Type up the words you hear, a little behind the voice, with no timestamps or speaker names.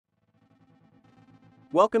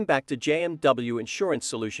Welcome back to JMW Insurance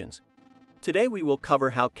Solutions. Today we will cover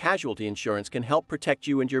how casualty insurance can help protect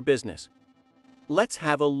you and your business. Let's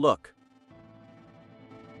have a look.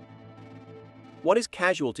 What is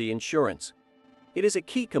casualty insurance? It is a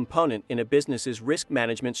key component in a business's risk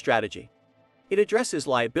management strategy. It addresses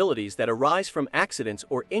liabilities that arise from accidents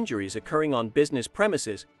or injuries occurring on business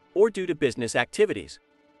premises or due to business activities.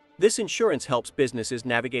 This insurance helps businesses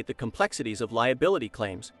navigate the complexities of liability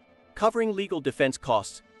claims, covering legal defense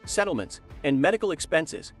costs, settlements, and medical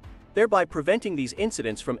expenses, thereby preventing these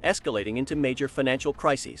incidents from escalating into major financial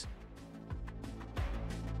crises.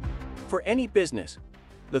 For any business,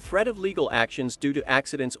 the threat of legal actions due to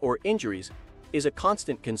accidents or injuries is a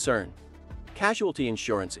constant concern. Casualty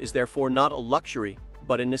insurance is therefore not a luxury,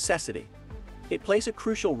 but a necessity. It plays a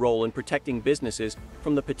crucial role in protecting businesses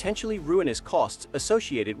from the potentially ruinous costs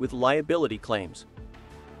associated with liability claims.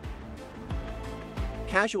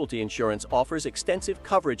 Casualty insurance offers extensive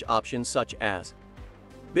coverage options such as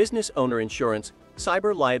business owner insurance,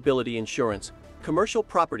 cyber liability insurance, commercial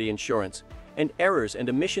property insurance, and errors and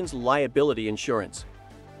omissions liability insurance.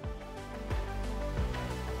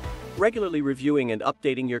 Regularly reviewing and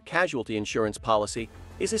updating your casualty insurance policy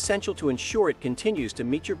is essential to ensure it continues to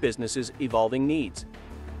meet your business's evolving needs.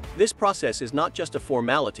 This process is not just a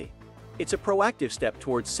formality, it's a proactive step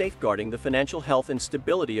towards safeguarding the financial health and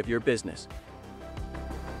stability of your business.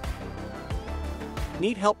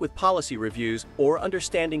 Need help with policy reviews or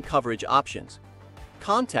understanding coverage options?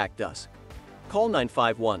 Contact us. Call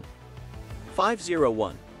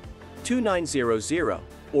 951-501-2900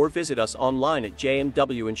 or visit us online at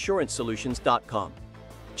jmwinsuranceSolutions.com.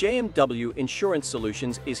 JMW Insurance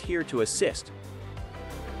Solutions is here to assist,